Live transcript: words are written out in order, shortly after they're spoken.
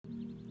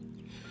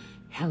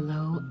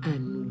Hello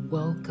and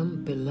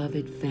welcome,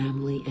 beloved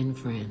family and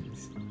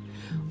friends.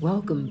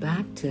 Welcome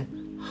back to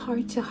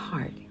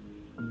Heart,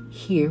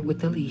 here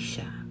with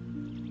Alicia.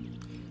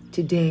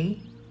 Today,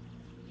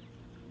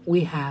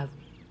 we have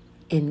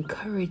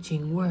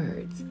encouraging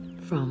words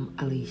from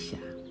Alicia.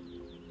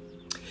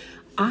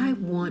 I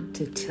want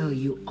to tell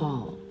you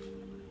all,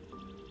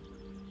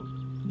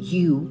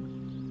 you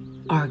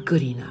are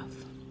good enough.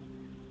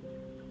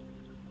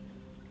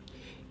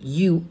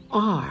 You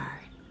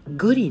are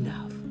good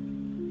enough.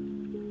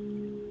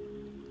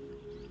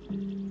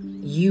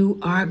 You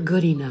are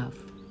good enough.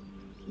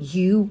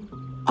 You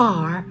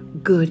are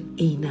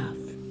good enough.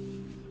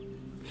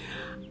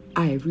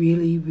 I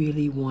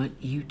really want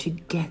you to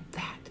get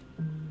that.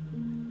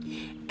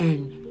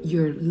 And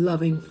your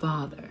loving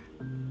Father,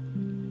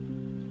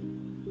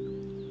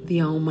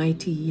 the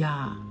Almighty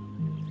Yah,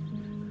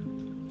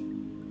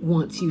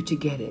 wants you to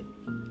get it.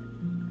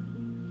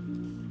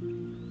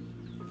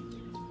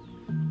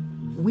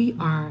 We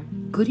are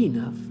good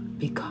enough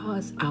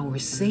because our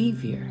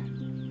Savior,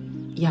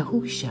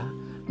 Yahusha,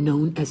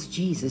 known as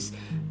Jesus,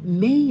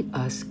 made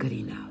us good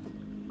enough.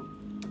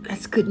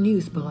 That's good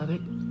news,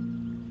 beloved.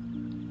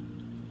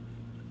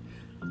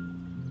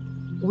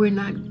 We're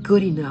not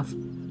good enough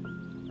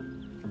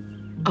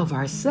of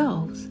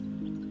ourselves.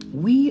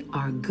 We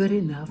are good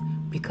enough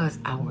because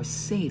our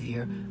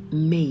Savior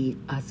made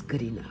us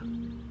good enough.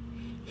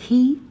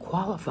 He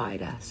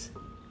qualified us.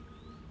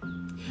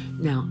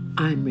 Now,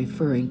 I'm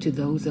referring to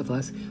those of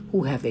us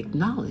who have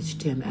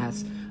acknowledged Him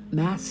as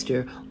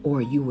Master,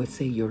 or you would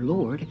say your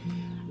Lord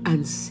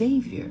and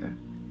Savior,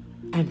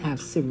 and have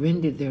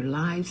surrendered their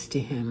lives to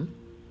Him,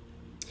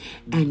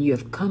 and you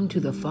have come to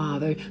the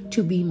Father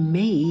to be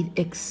made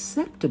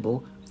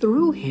acceptable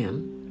through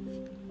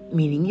Him,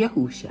 meaning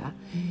Yahusha.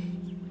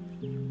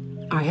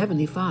 Our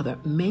Heavenly Father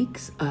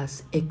makes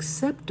us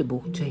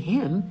acceptable to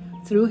Him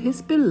through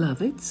His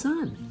beloved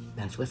Son.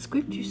 That's what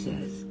Scripture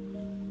says.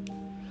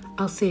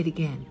 I'll say it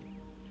again.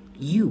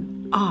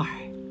 You are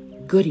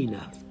good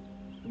enough.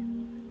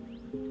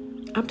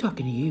 I'm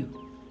talking to you.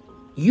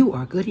 You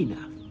are good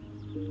enough.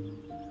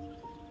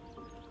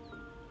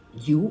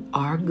 You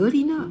are good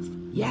enough.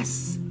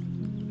 Yes.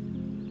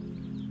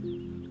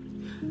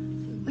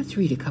 Let's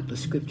read a couple of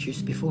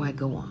scriptures before I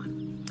go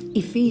on.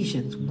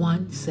 Ephesians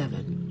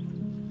 1:7.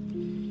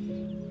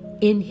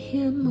 In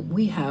Him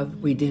we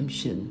have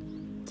redemption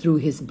through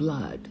His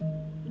blood,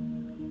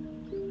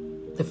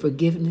 the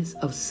forgiveness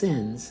of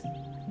sins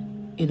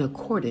in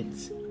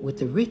accordance with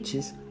the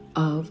riches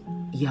of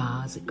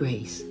Yah's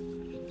grace.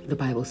 The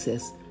Bible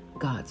says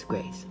God's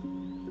grace.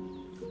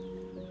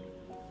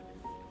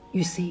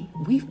 You see,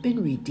 we've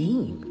been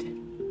redeemed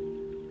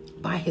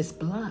by His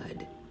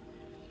blood.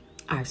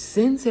 Our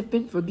sins have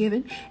been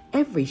forgiven.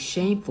 Every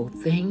shameful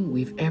thing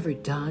we've ever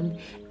done,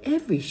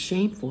 every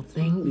shameful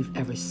thing we've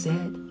ever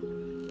said,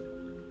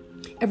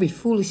 every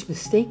foolish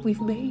mistake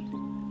we've made,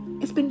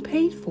 it's been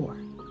paid for.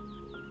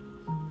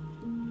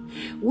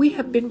 We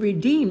have been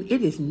redeemed.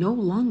 It is no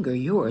longer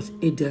yours.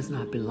 It does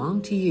not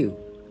belong to you.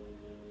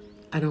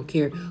 I don't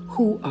care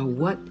who or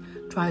what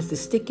tries to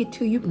stick it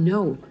to you.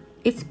 No,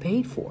 it's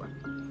paid for.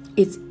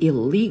 It's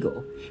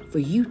illegal for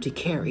you to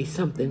carry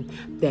something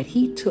that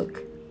He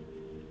took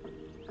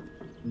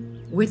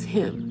with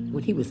Him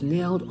when He was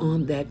nailed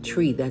on that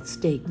tree, that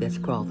stake that's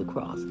called the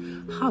cross.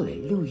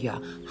 Hallelujah.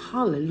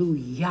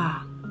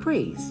 Hallelujah.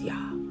 Praise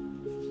Yah.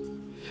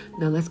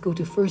 Now let's go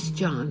to 1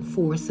 John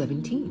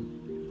 4:17.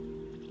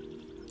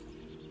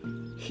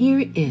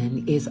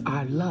 Herein is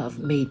our love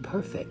made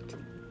perfect,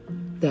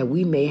 that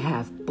we may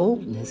have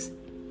boldness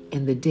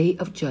in the day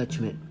of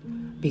judgment,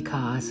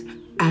 because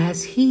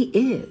as He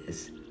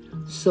is,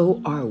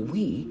 so are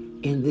we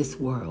in this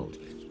world.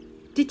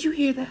 Did you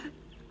hear that?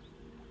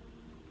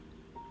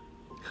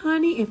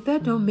 Honey, if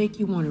that don't make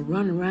you want to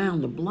run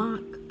around the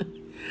block,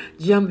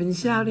 jump and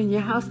shout in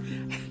your house,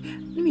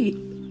 let me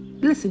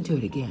listen to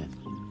it again.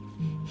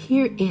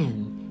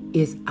 Herein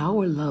is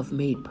our love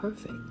made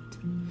perfect,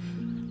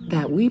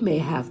 that we may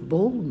have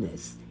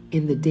boldness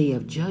in the day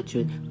of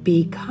judgment,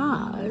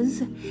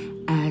 because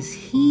as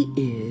He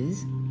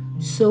is,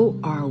 so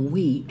are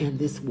we in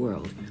this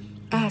world.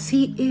 As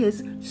He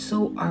is,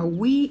 so are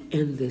we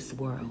in this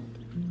world.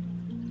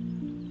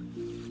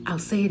 I'll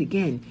say it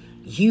again.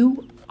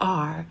 You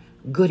are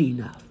good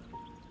enough.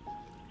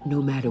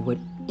 No matter what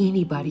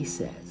anybody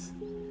says,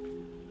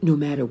 no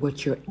matter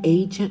what your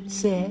agent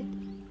said,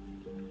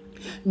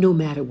 no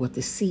matter what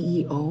the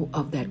CEO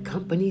of that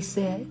company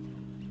said,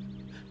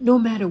 no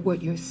matter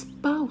what your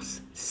spouse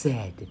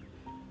said,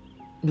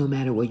 no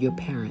matter what your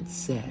parents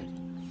said,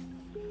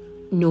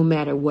 no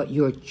matter what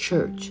your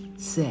church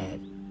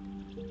said,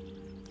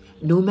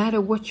 no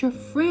matter what your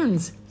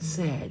friends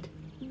said,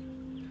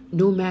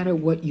 no matter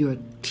what your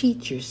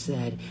teacher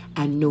said,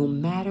 and no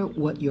matter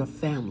what your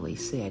family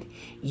said,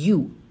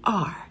 you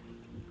are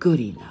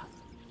good enough.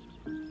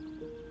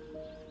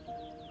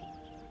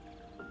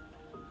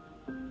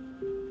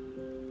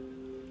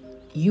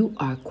 You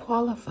are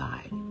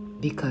qualified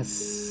because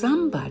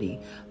somebody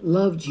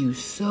loved you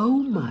so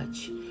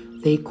much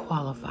they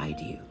qualified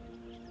you.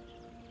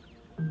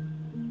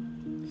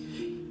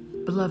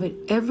 Beloved,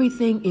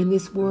 everything in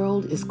this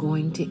world is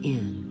going to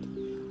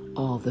end.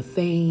 All the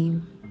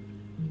fame,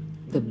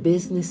 the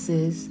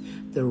businesses,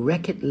 the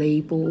record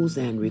labels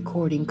and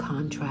recording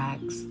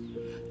contracts,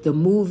 the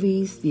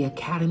movies, the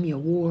Academy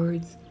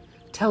Awards,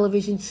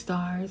 television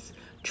stars,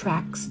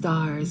 track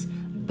stars,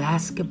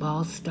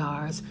 basketball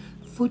stars,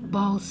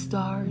 football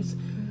stars,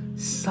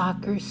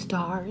 soccer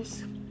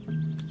stars.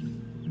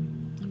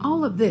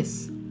 All of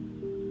this,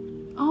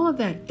 all of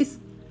that, it's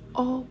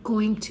all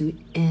going to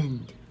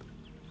end.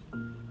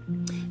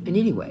 And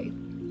anyway,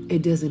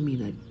 it doesn't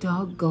mean a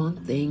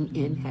doggone thing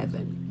in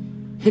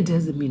heaven. It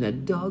doesn't mean a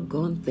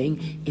doggone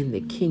thing in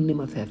the kingdom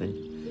of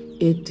heaven.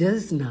 It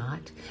does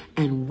not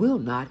and will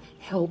not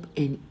help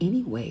in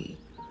any way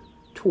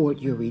toward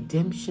your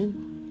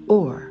redemption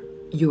or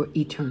your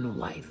eternal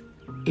life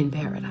in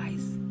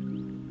paradise.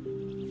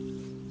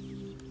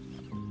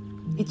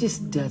 It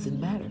just doesn't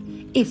matter.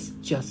 It's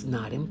just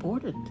not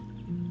important.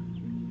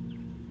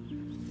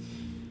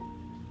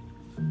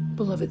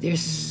 Beloved,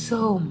 there's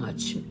so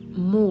much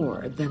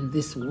more than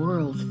this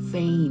world's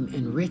fame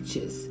and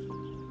riches.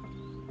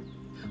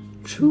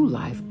 True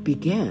life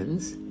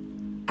begins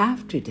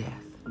after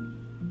death,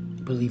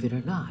 believe it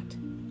or not.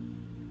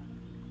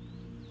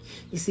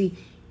 You see,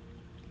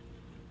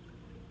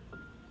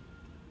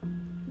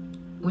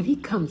 when he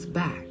comes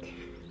back,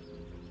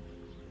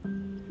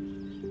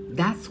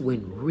 that's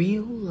when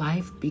real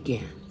life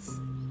begins.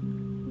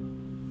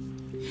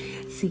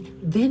 See,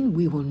 then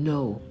we will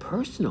know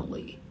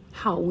personally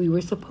how we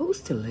were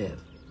supposed to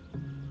live.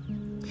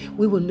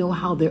 We will know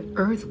how the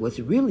earth was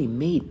really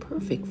made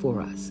perfect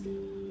for us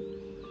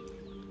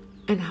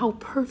and how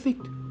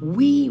perfect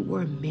we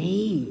were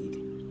made.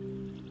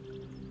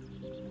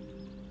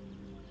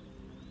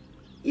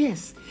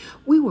 Yes,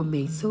 we were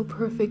made so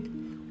perfect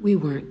we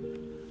weren't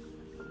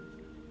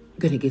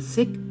going to get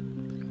sick.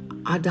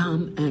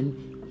 Adam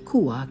and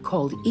Kua,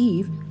 called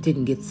Eve,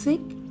 didn't get sick.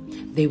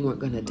 They weren't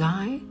going to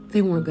die.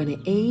 They weren't going to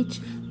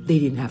age. They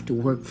didn't have to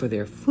work for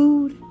their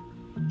food.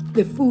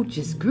 The food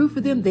just grew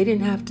for them. They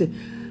didn't have to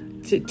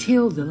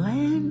till the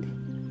land.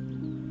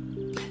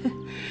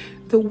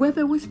 The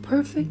weather was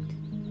perfect.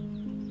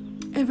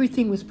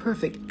 Everything was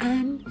perfect.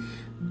 And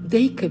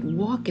they could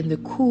walk in the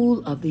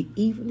cool of the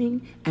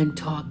evening and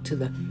talk to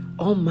the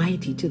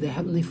Almighty, to the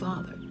Heavenly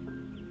Father.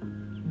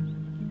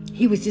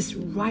 He was just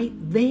right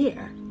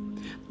there.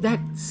 That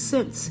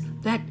sense,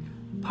 that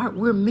part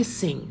we're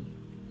missing,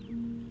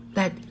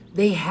 that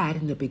they had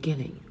in the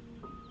beginning.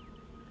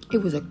 It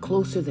was a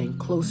closer than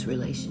close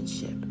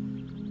relationship.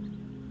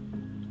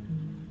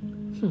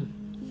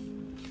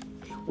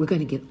 We're going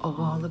to get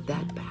all of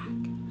that back.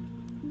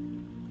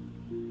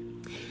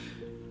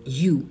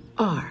 You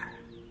are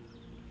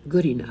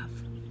good enough.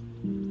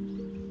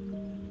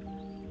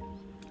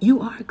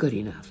 You are good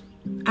enough.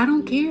 I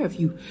don't care if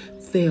you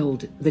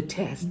failed the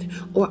test,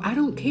 or I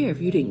don't care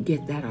if you didn't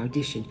get that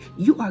audition.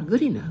 You are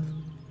good enough.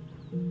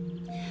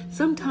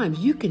 Sometimes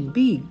you can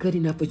be good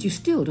enough, but you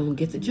still don't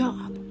get the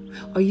job,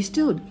 or you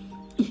still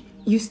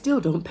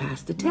don't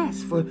pass the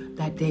test for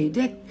that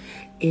day.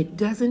 It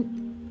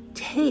doesn't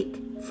take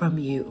from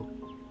you.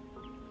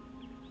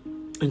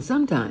 And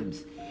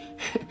sometimes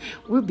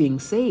we're being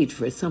saved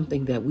for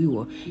something that we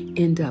will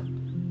end up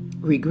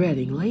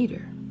regretting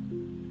later.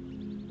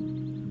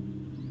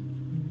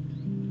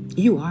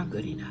 You are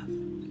good enough.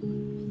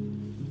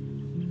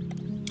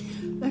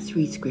 Let's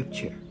read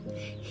scripture.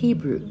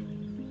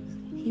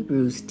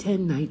 Hebrews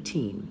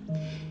 10:19.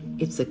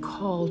 It's a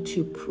call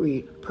to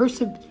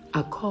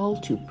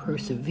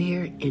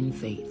persevere in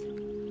faith.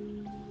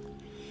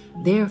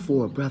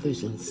 Therefore,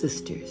 brothers and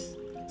sisters,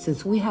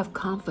 since we have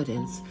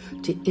confidence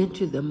to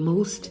enter the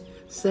most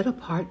set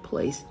apart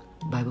place,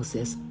 Bible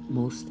says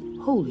most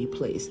holy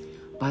place,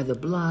 by the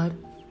blood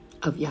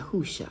of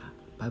Yahusha,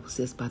 Bible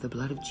says by the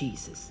blood of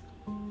Jesus.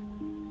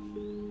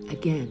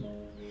 Again,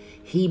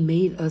 he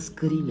made us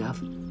good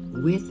enough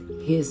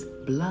with his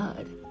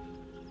blood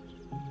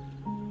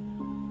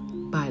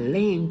by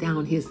laying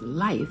down his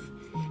life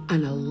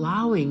and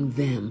allowing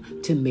them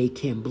to make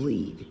him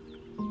bleed.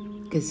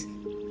 Because,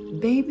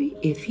 baby,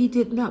 if he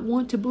did not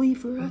want to bleed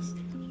for us,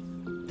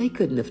 they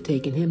couldn't have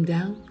taken him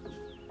down.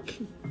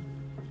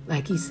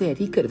 Like he said,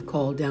 he could have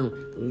called down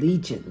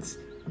legions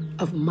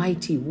of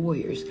mighty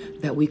warriors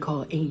that we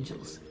call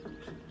angels.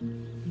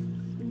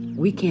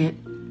 We can't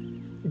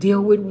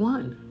deal with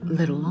one,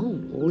 let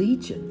alone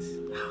legions.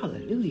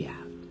 Hallelujah.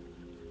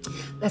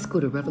 Let's go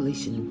to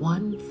Revelation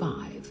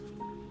 1:5.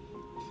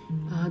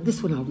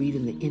 This one I'll read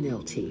in the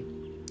NLT.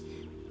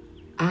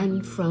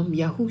 And from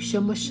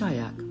Yahushua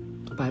Mashiach,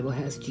 the Bible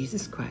has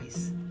Jesus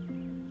Christ.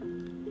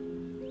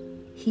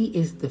 He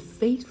is the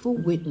faithful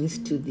witness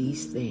to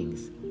these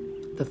things,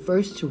 the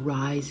first to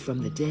rise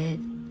from the dead,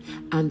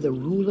 and the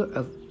ruler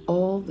of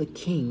all the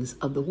kings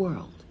of the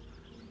world.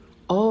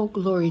 All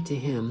glory to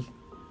him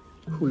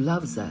who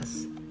loves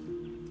us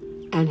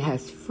and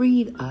has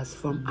freed us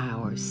from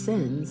our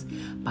sins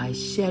by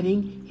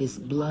shedding his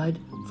blood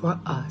for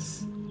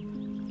us.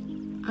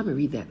 I'm going to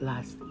read that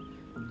last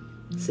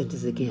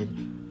sentence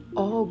again.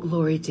 All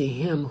glory to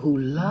him who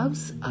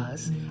loves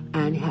us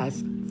and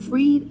has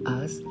freed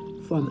us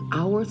from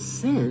our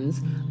sins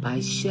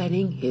by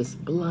shedding his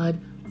blood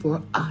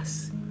for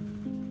us.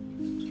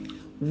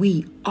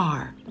 We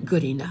are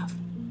good enough.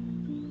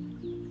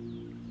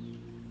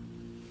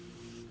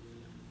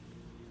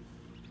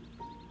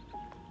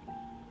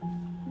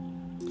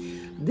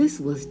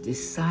 This was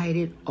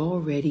decided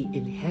already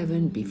in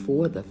heaven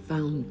before the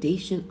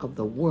foundation of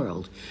the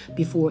world,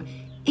 before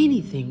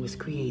anything was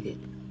created.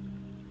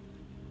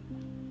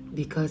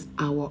 Because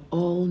our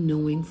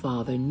all-knowing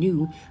Father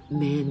knew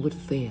man would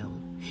fail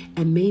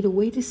and made a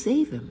way to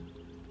save him.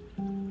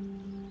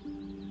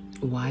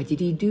 Why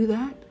did he do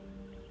that?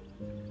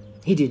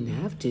 He didn't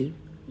have to.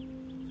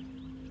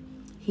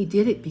 He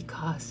did it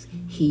because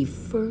he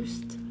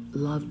first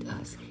loved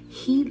us.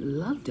 He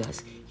loved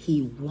us.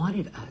 He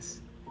wanted us.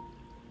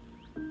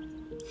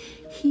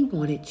 He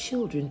wanted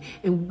children,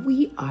 and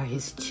we are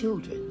his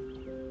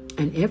children.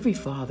 And every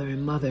father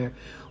and mother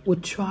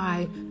would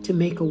try to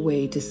make a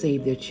way to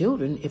save their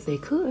children if they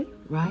could,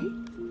 right?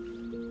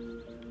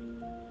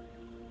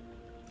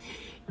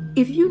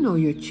 If you know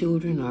your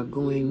children are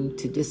going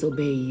to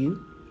disobey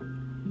you,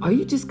 are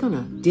you just going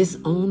to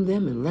disown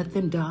them and let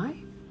them die?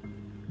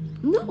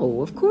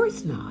 No, of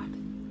course not.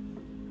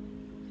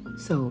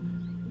 So,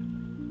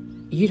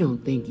 you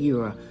don't think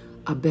you're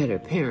a better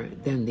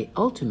parent than the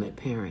ultimate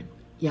parent,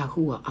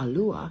 Yahuwah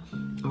Alua,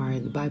 or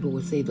the Bible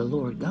would say the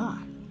Lord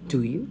God,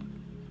 do you?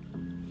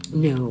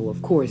 No,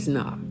 of course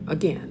not.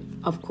 Again,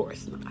 of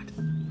course not.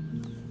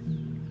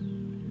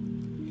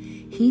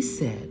 He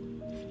said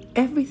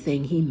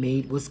everything he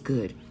made was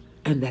good,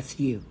 and that's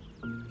you.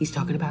 He's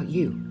talking about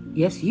you.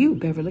 Yes, you,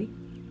 Beverly.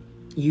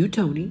 You,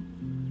 Tony.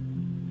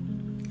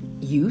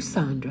 You,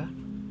 Sandra.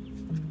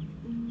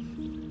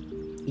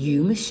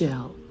 You,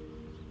 Michelle.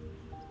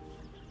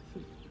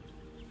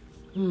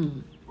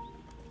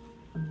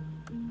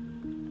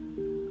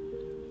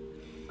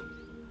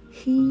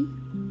 He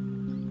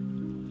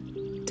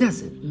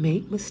doesn't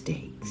make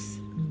mistakes,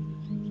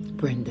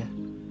 Brenda,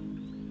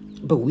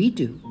 but we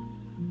do.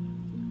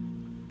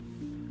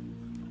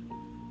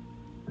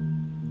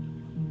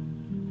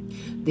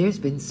 There's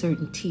been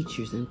certain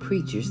teachers and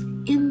preachers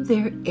in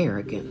their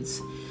arrogance.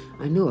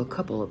 I know a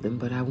couple of them,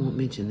 but I won't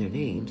mention their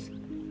names.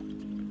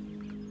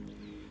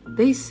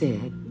 They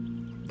said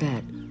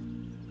that,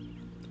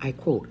 I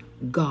quote,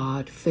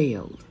 God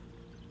failed.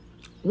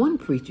 One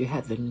preacher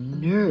had the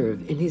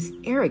nerve in his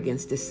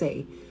arrogance to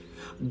say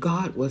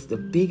God was the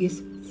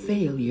biggest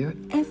failure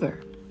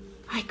ever.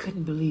 I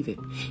couldn't believe it.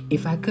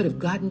 If I could have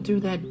gotten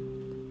through that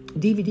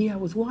DVD I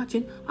was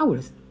watching, I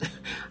would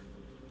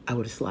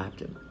have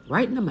slapped him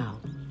right in the mouth.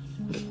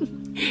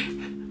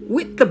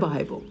 With the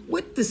Bible,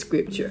 with the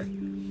scripture.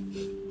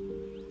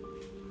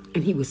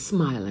 And he was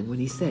smiling when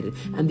he said it.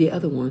 And the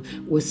other one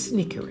was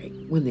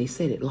snickering when they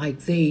said it,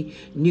 like they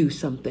knew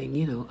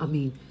something, I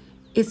mean,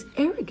 it's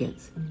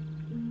arrogance.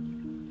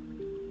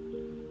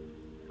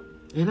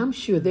 And I'm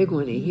sure they're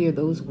going to hear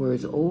those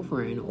words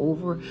over and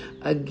over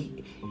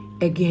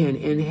again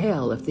in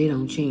hell if they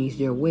don't change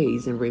their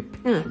ways and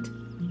repent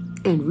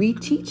and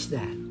reteach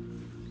that.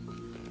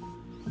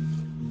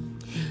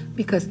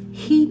 Because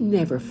he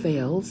never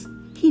fails.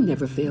 He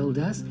never failed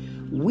us.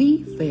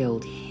 We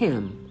failed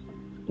him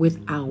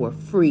with our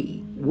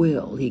free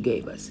will he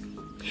gave us.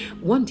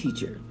 One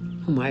teacher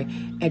whom I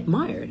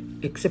admired,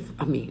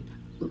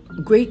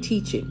 great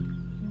teaching.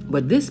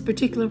 But this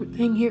particular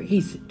thing here,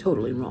 he's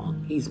totally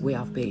wrong. He's way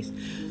off base.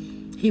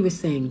 He was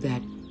saying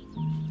that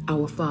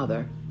our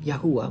Father,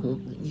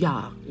 Yahuwah,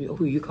 Yah,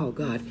 who you call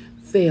God,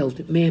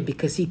 failed man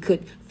because he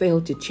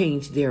failed to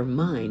change their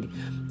mind.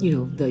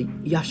 The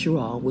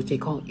Yashua, which they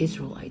call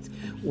Israelites,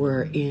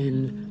 were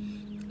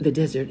in the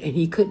desert,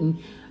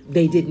 and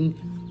they didn't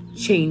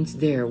change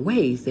their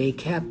ways. They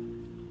kept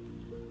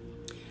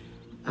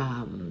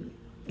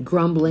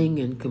grumbling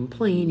and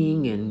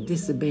complaining and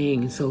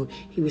disobeying. And so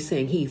he was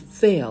saying he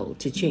failed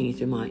to change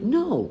their mind.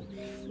 No,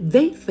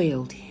 they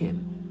failed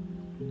him.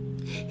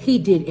 He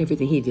did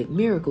everything. He did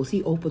miracles.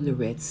 He opened the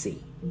Red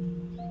Sea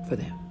for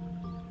them.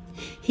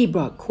 He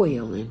brought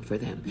quail in for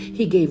them.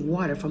 He gave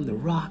water from the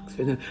rocks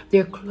for them.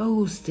 Their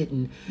clothes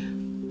didn't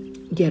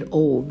get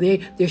old.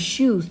 Their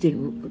shoes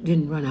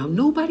didn't run out.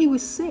 Nobody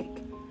was sick.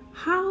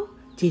 How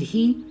did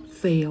he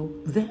fail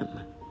them?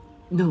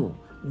 No,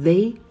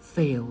 they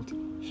failed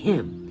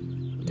him.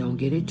 Don't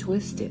get it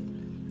twisted.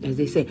 As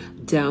they say,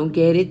 don't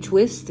get it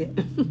twisted.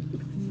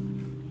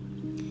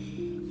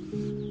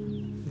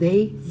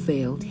 They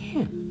failed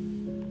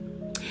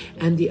him.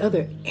 And the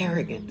other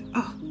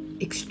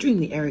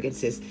extremely arrogant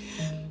says,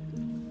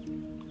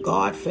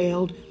 God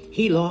failed.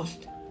 He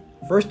lost.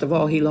 First of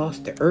all, he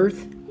lost the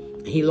earth.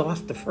 He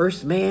lost the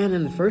first man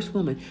and the first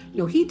woman.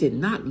 No, he did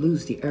not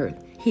lose the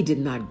earth. He did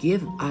not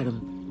give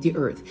Adam the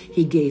earth.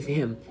 He gave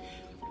him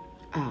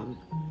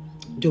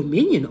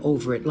dominion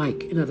over it.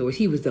 Like, in other words,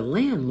 he was the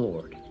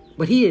landlord.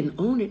 But he didn't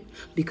own it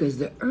because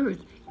the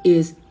earth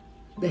is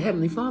the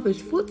Heavenly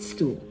Father's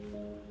footstool.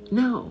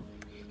 No,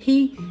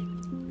 he,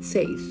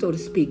 so to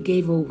speak,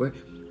 gave over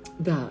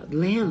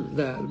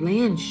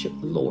the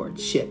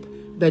lordship,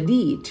 the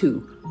deed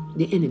to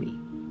the enemy,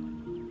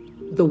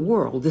 the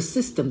world, the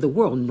system, the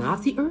world,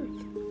 not the earth.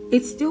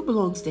 It still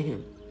belongs to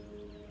him.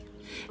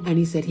 And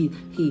he said he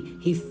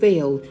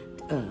failed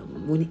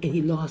when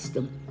he lost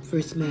the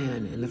first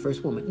man and the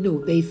first woman.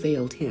 No, they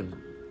failed him.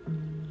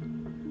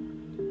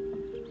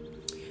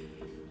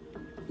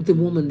 The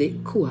woman,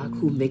 Kuak,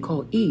 whom they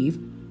call Eve,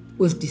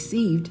 was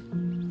deceived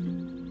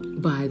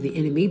by the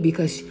enemy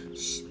because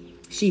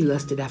she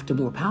lusted after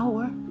more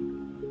power.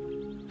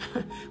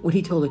 When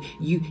he told her,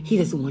 he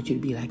doesn't want you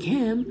to be like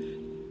him,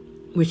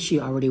 which she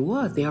already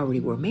was. They already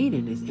were made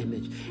in his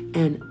image.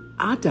 And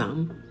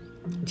Adam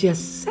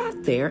just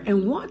sat there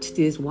and watched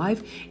his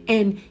wife,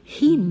 and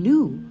he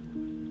knew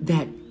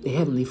that the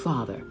Heavenly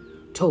Father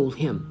told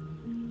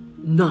him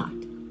not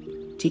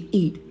to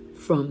eat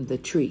from the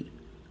tree.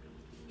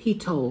 He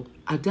told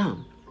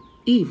Adam.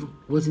 Eve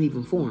wasn't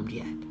even formed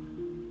yet.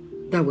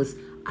 That was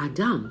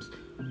Adam's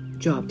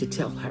job to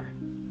tell her.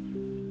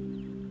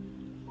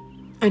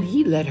 And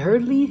he let her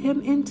lead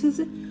him into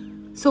the...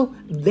 So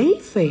they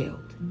failed.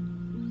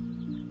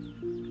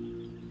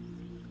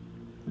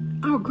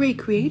 Our great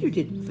Creator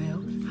didn't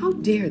fail. How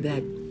dare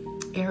that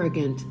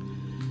arrogant,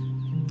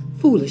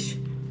 foolish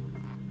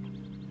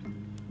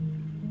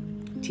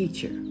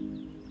teacher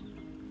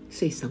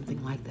say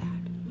something like that?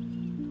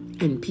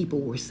 And people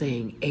were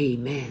saying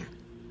amen.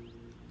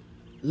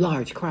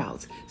 Large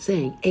crowds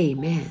saying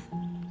amen.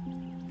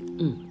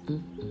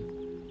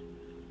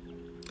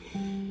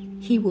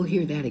 He will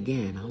hear that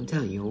again, I'm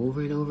telling you,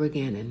 over and over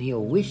again, and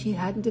he'll wish he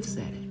hadn't have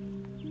said it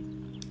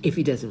if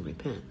he doesn't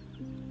repent.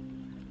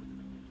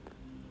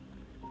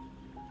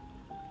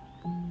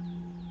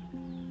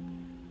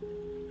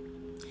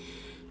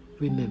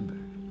 Remember,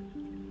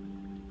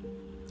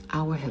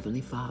 our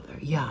Heavenly Father,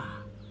 Yah,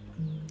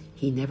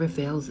 He never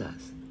fails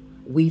us.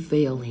 We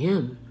fail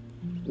Him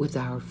with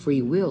our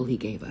free will He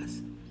gave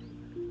us.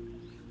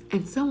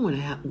 And someone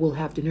will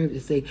have the nerve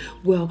to say,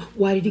 well,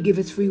 why did He give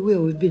us free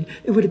will?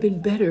 It would have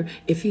been better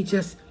if He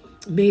just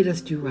made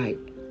us do right.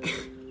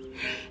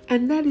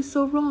 And that is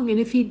so wrong. And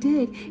if He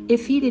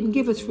didn't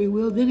give us free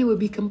will, then it would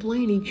be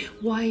complaining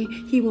why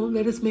He won't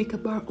let us make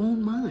up our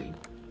own mind.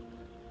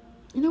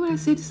 You know what I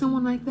say to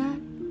someone like that?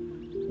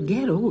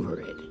 Get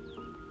over it.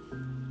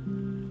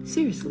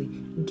 Seriously,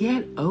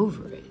 get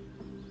over it.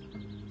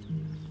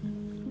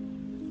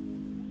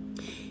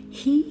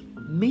 He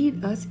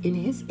made us in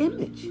His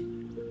image.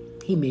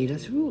 He made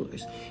us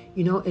rulers.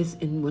 You know, as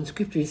in when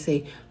scriptures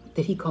say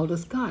that He called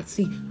us God.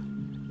 See,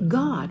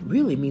 God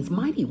really means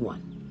mighty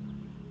one,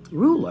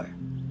 ruler.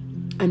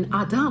 And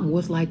Adam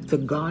was like the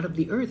God of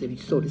the earth,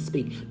 so to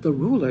speak, the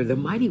ruler, the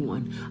mighty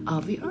one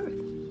of the earth.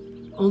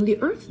 On the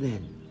earth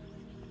then.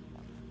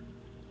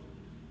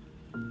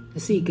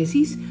 See,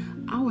 because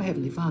our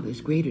Heavenly Father is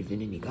greater than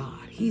any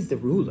God. He's the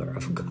ruler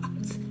of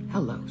gods.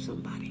 Hello,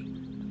 somebody.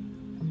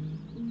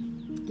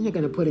 And they're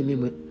going to put Him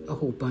in with a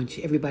whole bunch.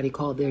 Everybody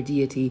called their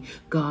deity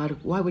God.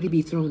 Why would He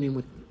be thrown in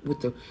with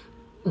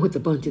a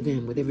bunch of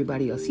them, with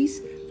everybody else?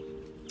 He's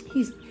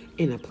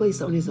in a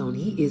place on His own.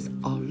 He is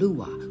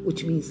Alua,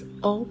 which means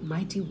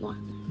Almighty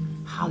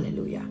One.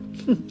 Hallelujah.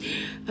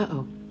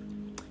 Uh-oh.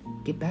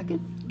 Get back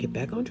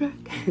on track.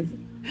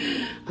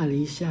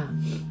 Alicia.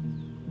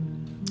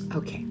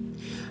 Okay.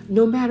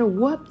 No matter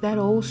what that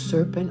old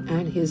serpent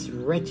and his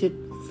wretched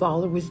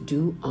followers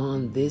do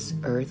on this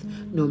earth,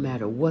 no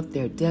matter what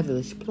their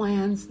devilish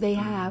plans they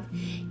have,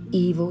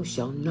 evil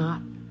shall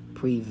not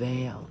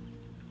prevail.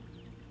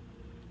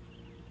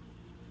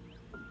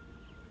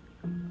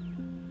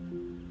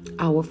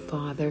 Our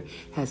Father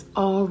has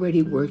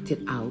already worked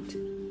it out.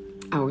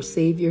 Our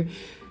Savior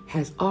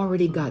has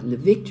already gotten the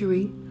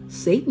victory.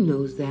 Satan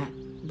knows that,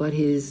 but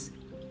his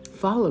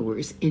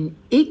followers in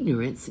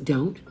ignorance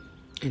don't.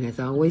 And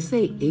as I always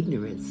say,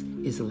 ignorance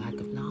is a lack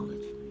of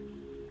knowledge.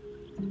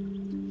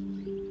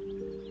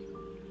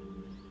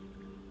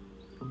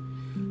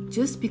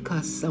 Just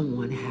because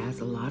someone has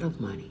a lot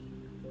of money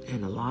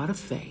and a lot of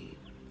fame,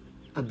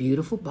 a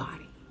beautiful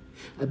body,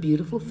 a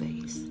beautiful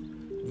face,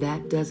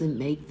 that doesn't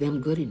make them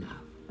good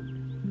enough.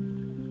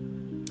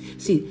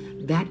 See,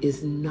 that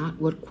is not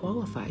what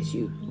qualifies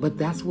you, but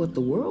that's what the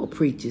world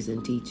preaches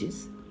and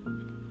teaches.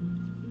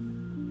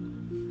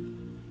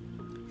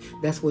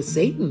 That's what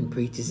Satan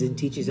preaches and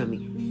teaches. I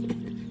mean,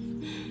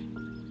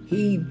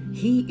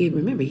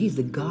 remember, he's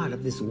the God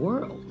of this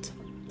world,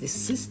 this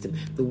system,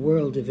 the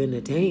world of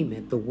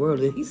entertainment,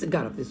 he's the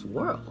God of this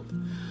world.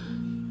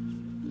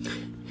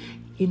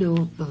 You know,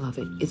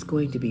 beloved, it's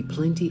going to be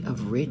plenty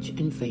of rich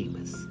and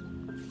famous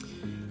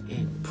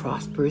and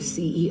prosperous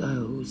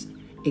CEOs,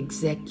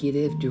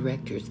 executive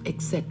directors,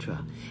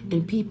 etc.,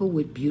 and people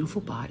with beautiful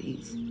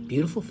bodies,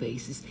 beautiful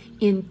faces,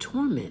 in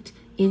torment,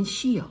 in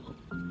Sheol,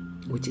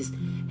 which is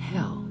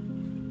hell,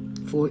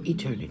 for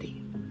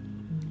eternity.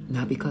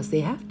 Not because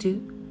they have to,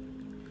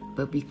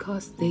 but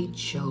because they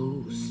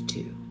chose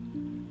to.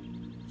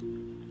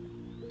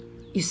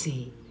 You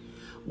see,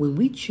 when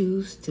we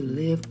choose to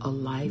live a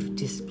life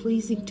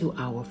displeasing to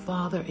our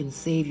Father and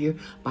Savior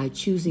by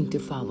choosing to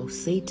follow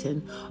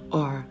Satan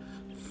or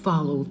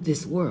follow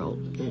this world,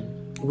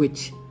 and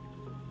which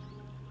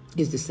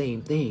is the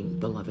same thing,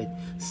 beloved.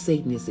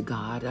 Satan is the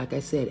God, like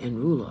I said, and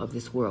ruler of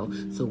this world.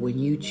 So when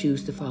you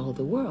choose to follow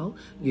the world,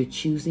 you're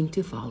choosing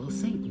to follow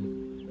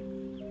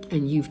Satan.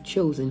 And you've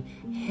chosen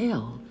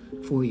hell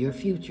for your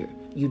future.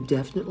 You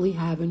definitely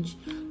haven't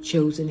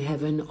chosen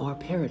heaven or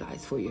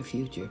paradise for your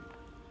future.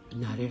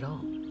 Not at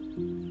all.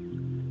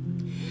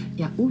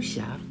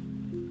 Yahusha,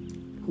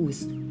 who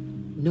is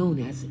known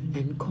as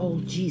and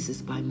called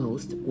Jesus by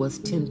most, was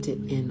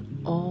tempted in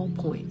all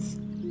points.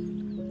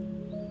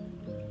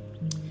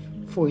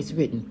 For it's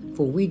written,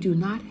 for we do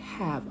not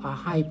have a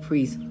high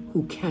priest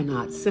who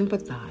cannot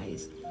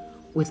sympathize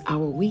with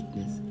our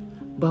weakness,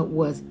 but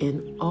was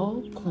in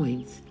all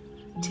points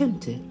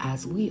tempted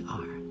as we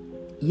are,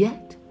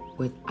 yet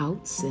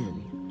without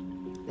sin.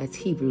 That's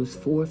Hebrews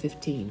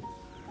 4:15.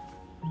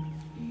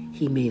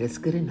 He made us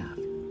good enough.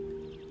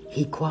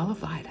 He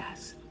qualified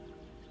us.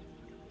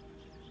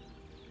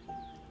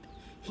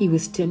 He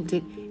was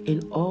tempted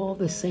in all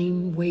the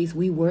same ways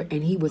we were,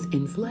 and he was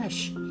in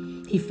flesh.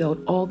 He felt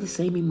all the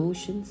same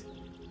emotions.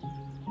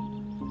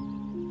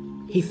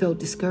 He felt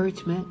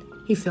discouragement.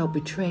 He felt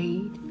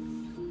betrayed.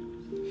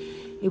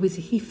 He was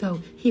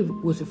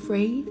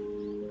afraid.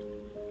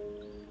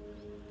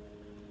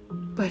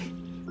 But,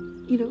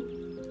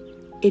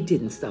 it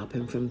didn't stop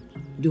him from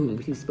doing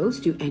what he was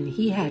supposed to, and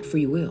he had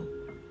free will.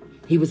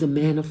 He was a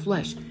man of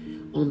flesh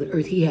on the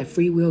earth. He had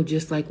free will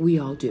just like we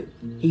all do.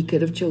 He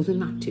could have chosen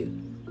not to,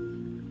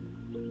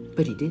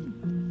 but he didn't.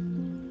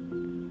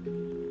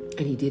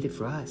 And he did it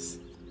for us.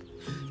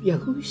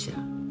 Yahusha,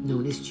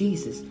 known as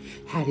Jesus,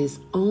 had his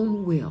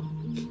own will,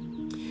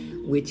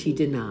 which he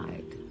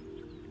denied.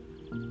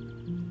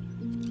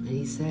 And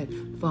he said,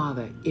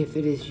 Father, if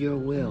it is your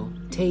will,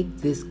 take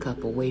this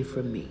cup away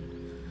from me.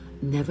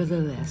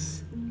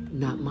 Nevertheless,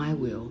 not my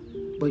will,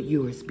 but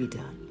yours be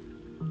done.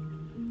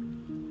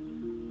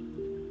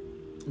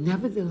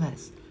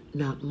 Nevertheless,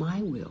 not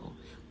my will,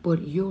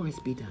 but yours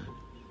be done.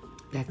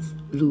 That's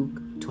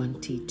Luke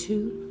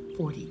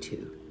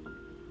 22:42.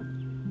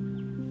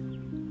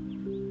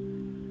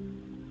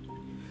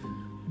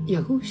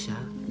 Yahusha,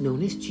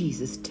 known as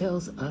Jesus,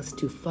 tells us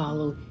to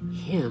follow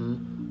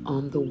him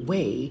on the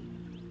way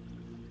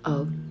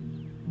of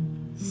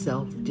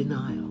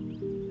self-denial.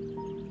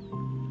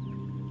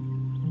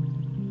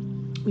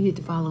 We need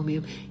to follow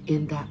him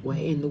in that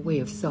way, in the way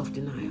of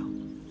self-denial.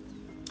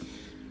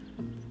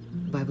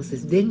 The Bible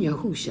says, then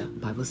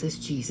Yahusha, Bible says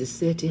Jesus,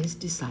 said to his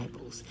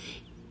disciples,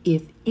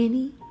 if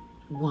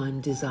anyone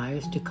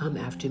desires to come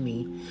after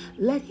me,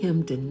 let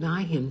him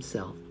deny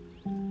himself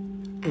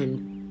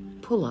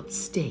and pull up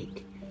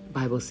stake.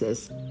 Bible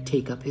says,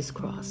 take up his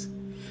cross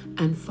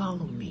and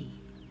follow me.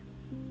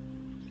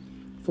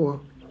 For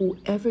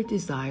whoever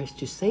desires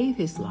to save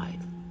his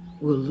life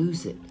will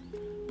lose it,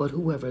 but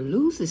whoever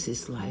loses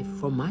his life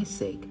for my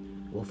sake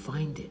will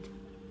find it.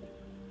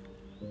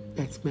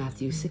 That's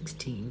Matthew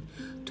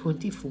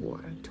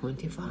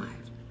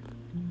 16:24-25.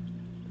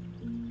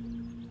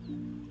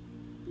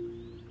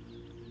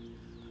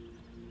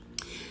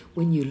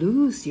 When you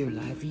lose your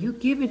life, you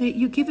give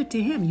it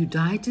to him. You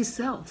die to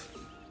self.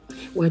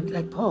 When,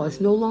 like Paul,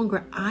 it's no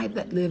longer I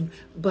that live,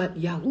 but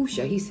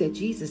Yahusha. He said,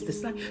 Jesus, the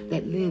Son,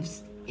 that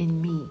lives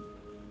in me.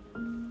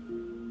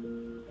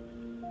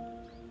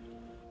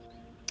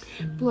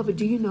 Beloved,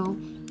 do you know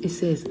it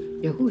says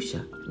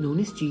Yahusha, known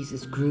as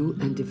Jesus, grew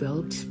and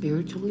developed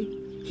spiritually?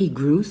 He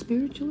grew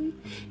spiritually.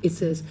 It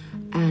says,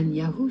 and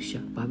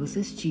Yahusha, Bible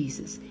says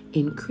Jesus,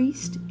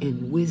 increased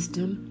in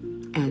wisdom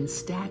and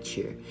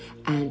stature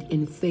and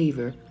in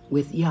favor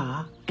with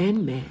Yah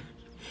and man.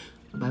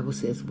 Bible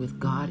says with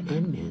God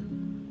and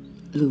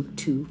men. Luke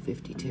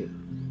 2:52.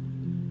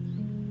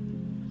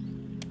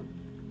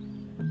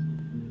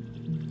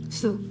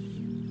 So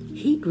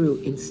he grew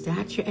in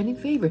stature and in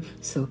favor.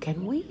 So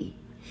can we.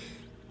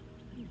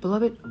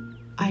 Beloved,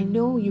 I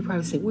know you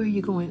probably say, where are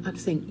you going? I'm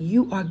saying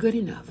you are good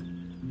enough.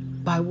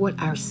 By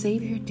what our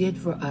Savior did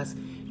for us,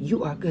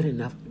 you are good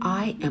enough.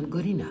 I am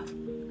good enough.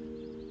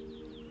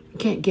 You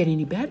can't get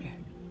any better.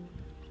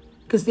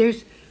 Because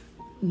there's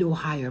no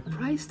higher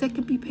price that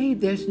can be paid.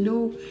 There's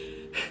not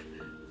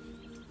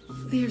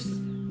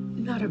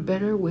a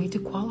better way to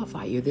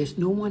qualify you. There's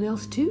no one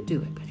else to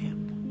do it but him.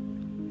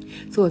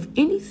 So if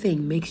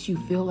anything makes you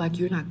feel like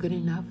you're not good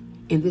enough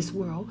in this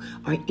world,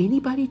 or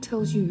anybody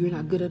tells you you're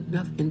not good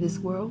enough in this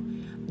world,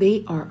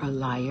 they are a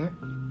liar.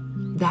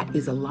 That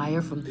is a lie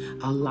from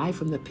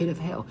the pit of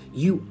hell.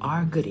 You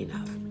are good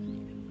enough.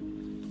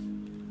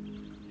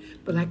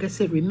 But like I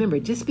said, remember,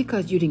 just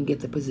because you didn't get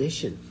the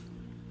position,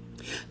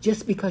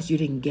 just because you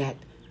didn't get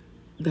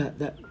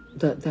the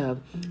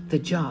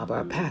job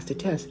or pass the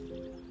test,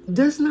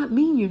 does not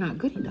mean you're not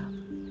good enough.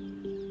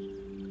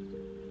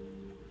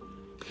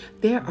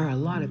 There are a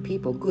lot of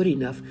people good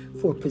enough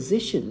for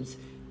positions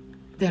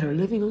that are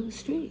living on the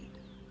street.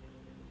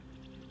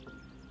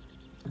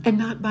 And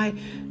not by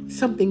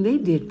something they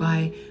did,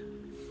 by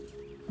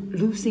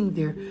losing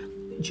their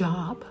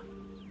job,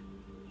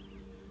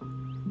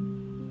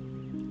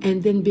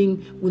 And then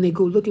when they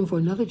go looking for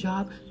another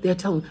job, they're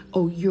telling,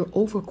 oh, you're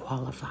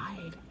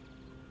overqualified.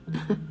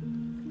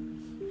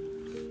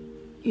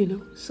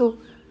 So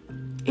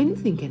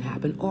anything can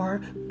happen,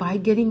 or by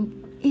getting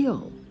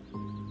ill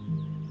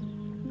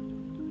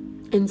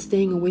and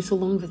staying away so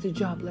long that the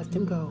job lets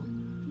him go.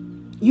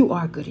 You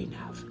are good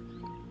enough.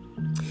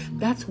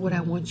 That's what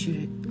I want you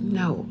to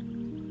know.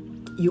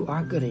 You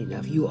are good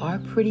enough. You are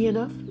pretty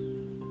enough.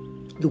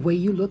 The way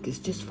you look is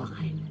just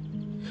fine.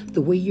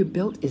 The way you're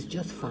built is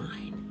just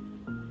fine.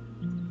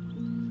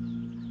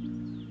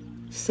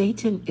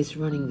 Satan is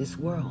running this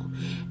world.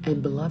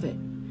 And beloved,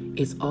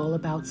 it's all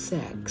about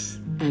sex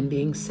and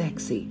being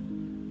sexy.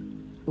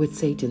 With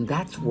Satan,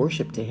 that's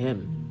worship to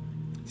him.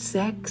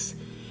 Sex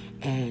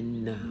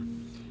and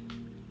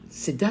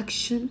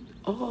seduction,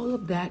 all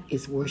of that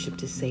is worship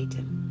to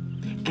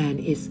Satan. And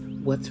it's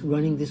what's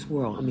running this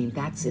world. I mean,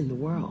 that's in the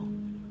world.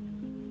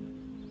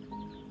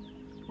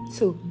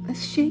 So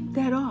let's shake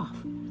that off.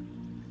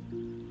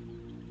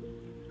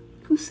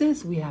 Who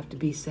says we have to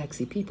be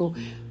sexy? People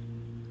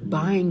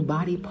buying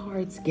body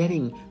parts,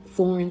 getting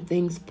foreign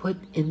things put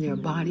in their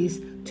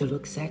bodies to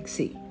look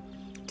sexy,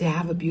 to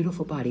have a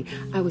beautiful body.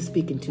 I was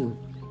speaking to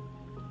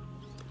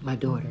my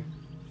daughter,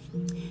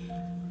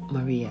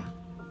 Maria.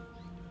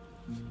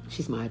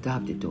 She's my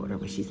adopted daughter,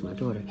 but she's my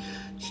daughter.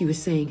 She was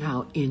saying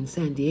how in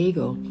San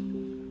Diego,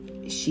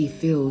 she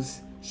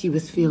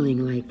was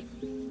feeling like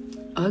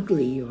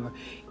ugly or,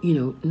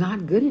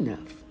 not good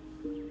enough.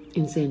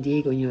 In San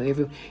Diego,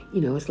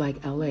 it's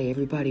like LA.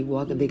 Everybody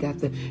walking, they got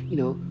the,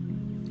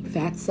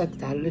 fat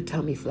sucked out of the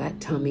tummy, flat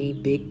tummy,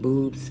 big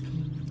boobs,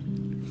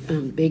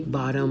 big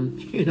bottom,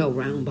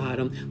 round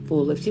bottom,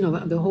 full lips,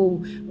 the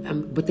whole,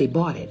 but they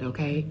bought it,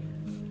 okay?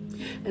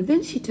 And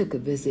then she took a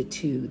visit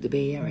to the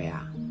Bay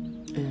Area.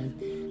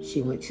 And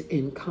she went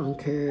in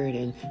Concord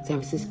and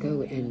San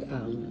Francisco and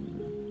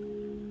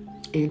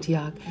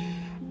Antioch.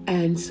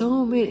 And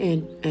so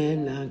many,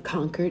 and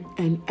Concord,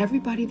 and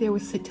everybody there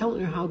was telling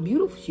her how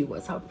beautiful she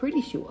was, how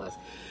pretty she was.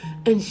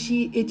 And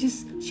she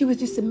was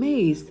just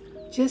amazed,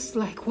 just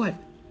like what?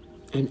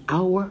 An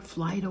hour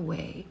flight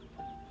away.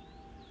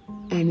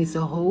 And it's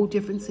a whole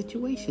different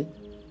situation.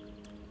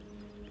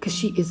 Because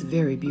she is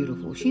very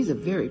beautiful. She's a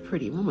very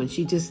pretty woman. And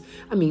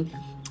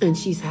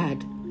she's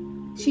had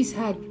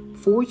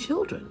 4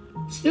 children.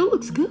 Still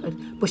looks good,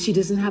 but she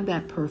doesn't have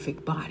that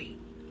perfect body.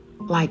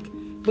 But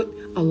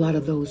a lot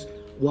of those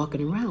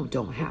walking around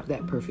don't have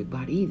that perfect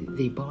body either.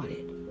 They bought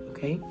it,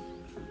 okay?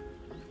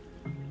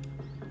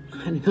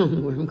 I don't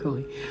know where I'm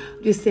going.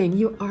 I'm just saying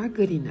you are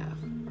good enough.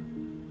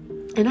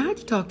 And I had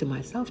to talk to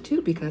myself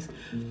too, because,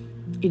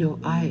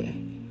 I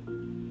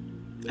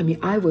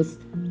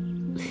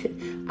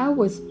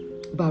was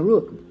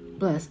Baruch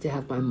blessed to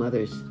have my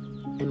mother's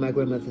and my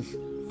grandmother's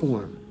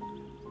form.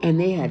 And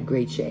they had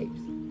great shapes,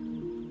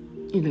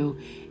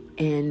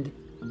 and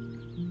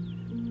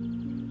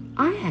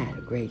I had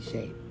a great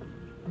shape.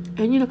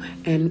 And,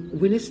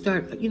 and when it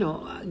start,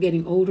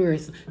 getting older,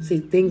 see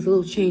things,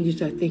 little changes,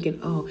 start thinking,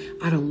 oh,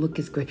 I don't look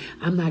as great.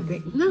 I'm not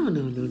great. No.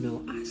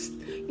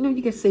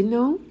 You got to say,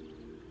 no,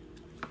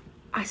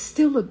 I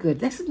still look good.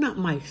 That's not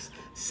my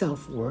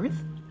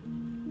self-worth.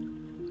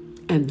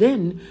 And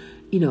then,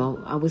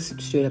 I was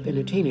straight up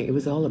entertainer. It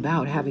was all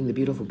about having the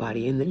beautiful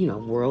body in the,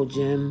 World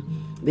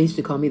Gym. They used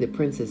to call me the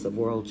princess of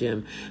World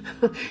Gym.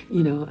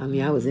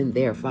 I was in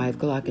there 5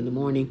 o'clock in the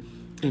morning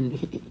and,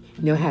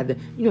 had the,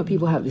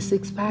 people have the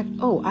 6-pack.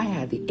 Oh, I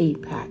had the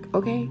 8-pack.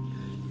 Okay.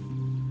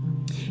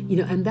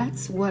 And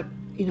that's what,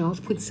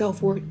 put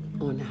self-worth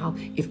on how,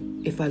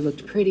 if I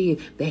looked pretty,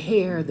 the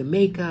hair, the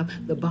makeup,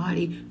 the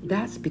body,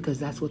 that's because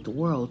that's what the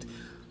world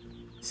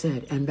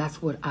said. And that's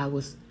what I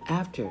was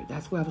after.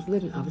 That's where I was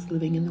living. I was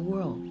living in the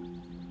world.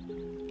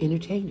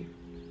 Entertainer.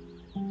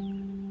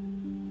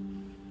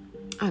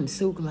 I'm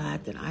so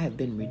glad that I have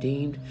been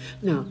redeemed.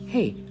 Now,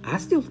 hey, I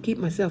still keep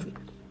myself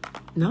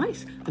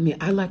nice.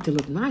 I like to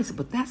look nice,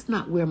 but that's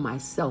not where my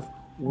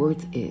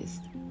self-worth is.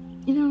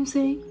 You know what I'm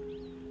saying?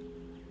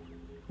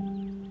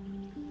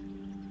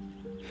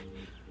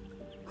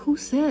 Who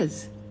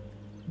says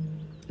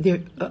there?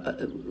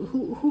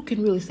 Who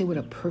can really say what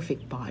a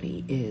perfect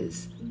body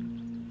is?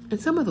 And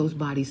some of those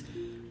bodies,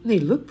 they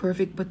look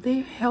perfect, but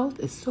their health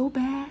is so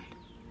bad.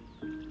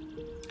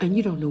 And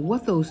you don't know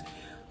what those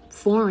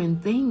foreign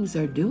things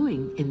are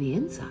doing in the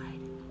inside.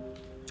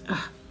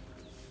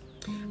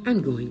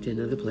 I'm going to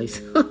another place.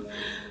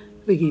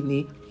 Forgive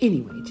me.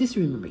 Anyway, just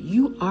remember,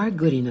 you are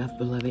good enough,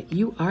 beloved.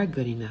 You are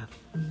good enough.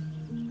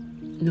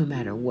 No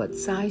matter what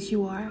size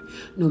you are,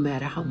 no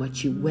matter how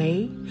much you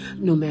weigh,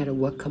 no matter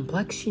what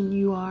complexion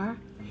you are.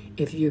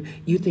 If you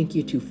think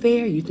you're too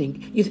fair,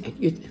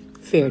 you're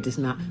fair does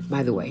not,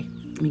 by the way,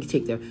 let me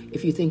take that.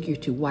 If you think you're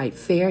too white,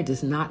 fair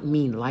does not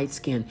mean light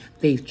skin.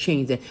 They've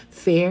changed that.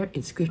 Fair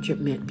in scripture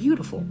meant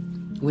beautiful.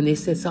 When they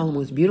said Solomon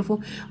was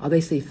beautiful, or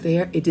they say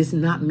fair, it does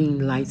not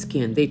mean light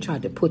skin. They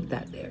tried to put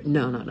that there.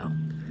 No.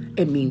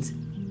 It means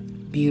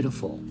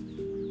beautiful,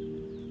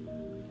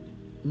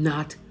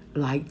 not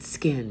light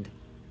skinned.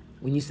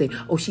 When you say,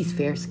 oh, she's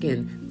fair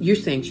skinned, you're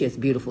saying she has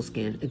beautiful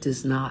skin. It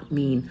does not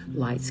mean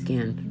light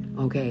skin,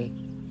 okay?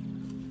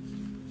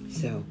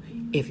 So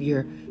if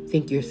you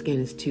think your skin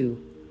is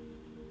too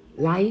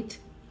light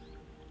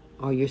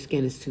or your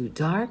skin is too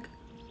dark,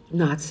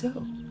 not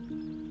so.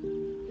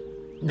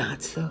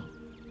 Not so.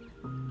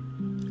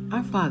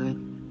 Our Father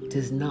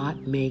does not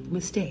make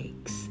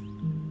mistakes.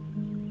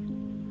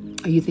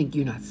 Or you think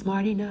you're not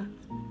smart enough?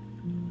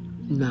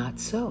 Not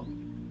so.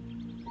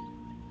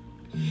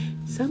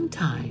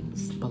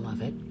 Sometimes,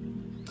 beloved,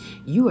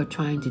 you are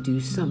trying to do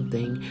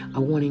something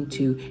or wanting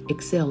to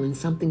excel in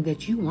something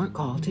that you weren't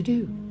called to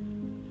do.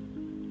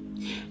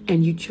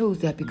 And you chose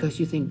that because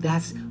you think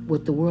that's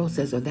what the world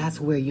says or that's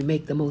where you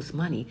make the most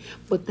money.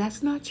 But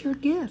that's not your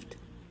gift.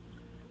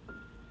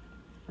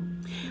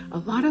 A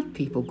lot of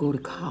people go to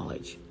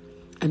college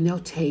and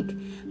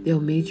they'll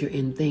major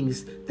in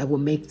things that will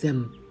make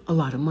them a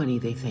lot of money,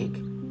 they think.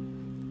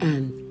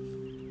 And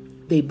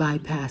they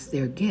bypass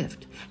their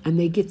gift and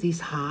they get these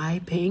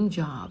high-paying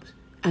jobs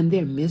and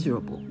they're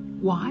miserable.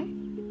 Why?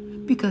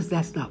 Because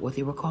that's not what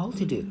they were called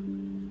to do.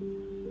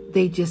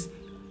 They just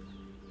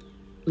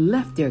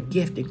left their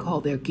gift and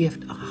called their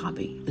gift a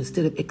hobby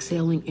instead of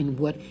excelling in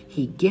what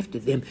he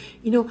gifted them.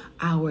 You know,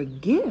 our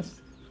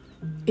gift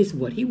is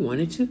what he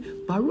wanted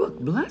to, Baruch,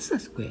 bless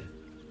us with.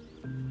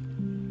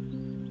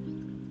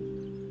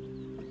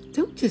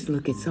 Don't just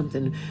look at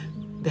something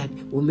that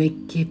will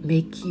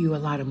make you a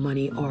lot of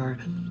money or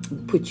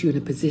put you in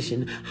a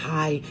position,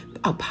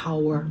 a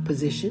power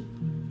position.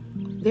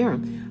 There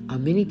are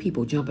many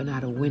people jumping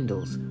out of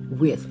windows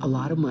with a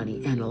lot of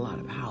money and a lot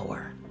of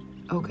power.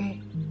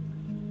 Okay?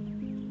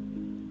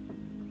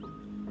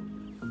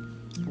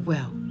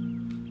 Well,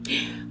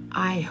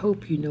 I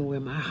hope you know where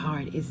my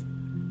heart is.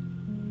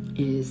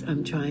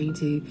 I'm trying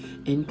to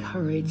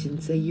encourage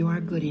and say you are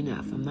good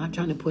enough. I'm not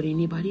trying to put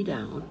anybody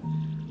down.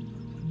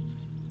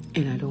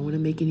 And I don't want to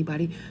make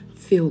anybody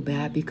feel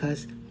bad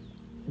because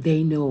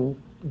they know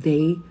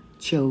they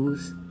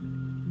chose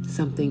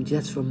something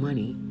just for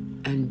money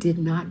and did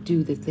not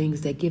do the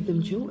things that give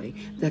them joy,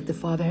 that the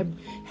Father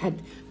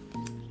had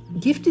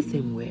gifted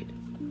them with.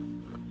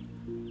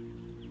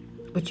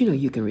 But you know,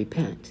 you can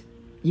repent.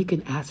 You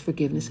can ask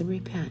forgiveness and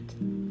repent.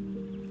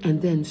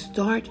 And then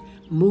start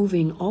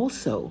moving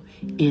also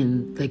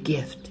in the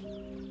gift.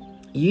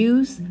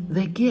 Use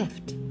the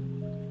gift.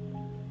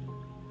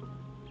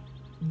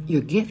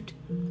 Your gift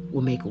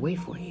will make a way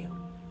for you.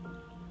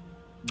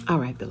 All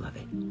right,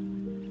 beloved.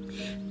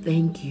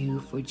 Thank you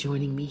for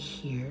joining me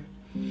here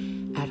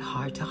at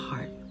Heart to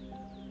Heart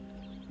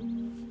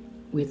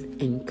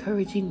with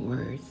encouraging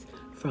words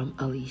from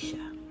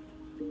Alicia.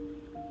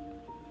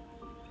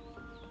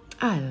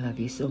 I love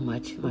you so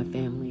much, my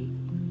family.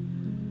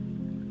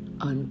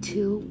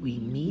 Until we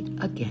meet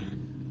again.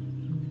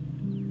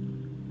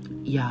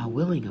 Yah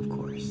willing, of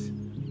course.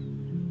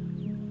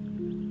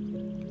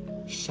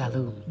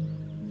 Shalom.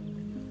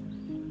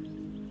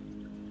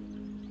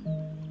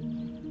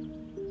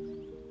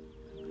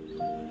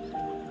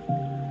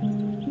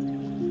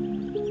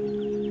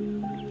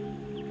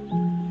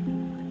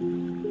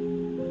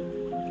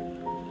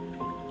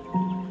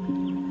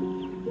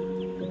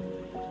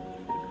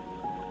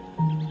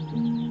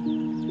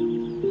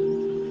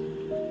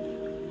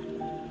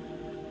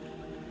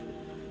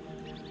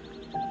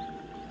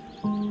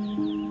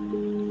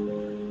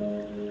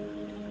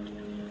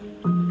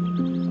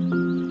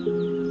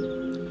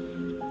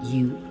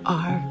 You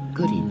are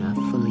good enough,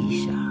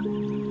 Felicia.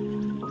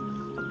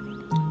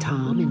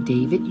 Tom and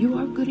David, you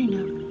are good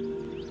enough.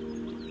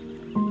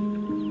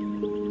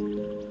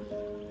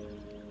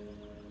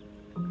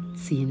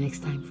 See you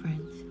next time, friends.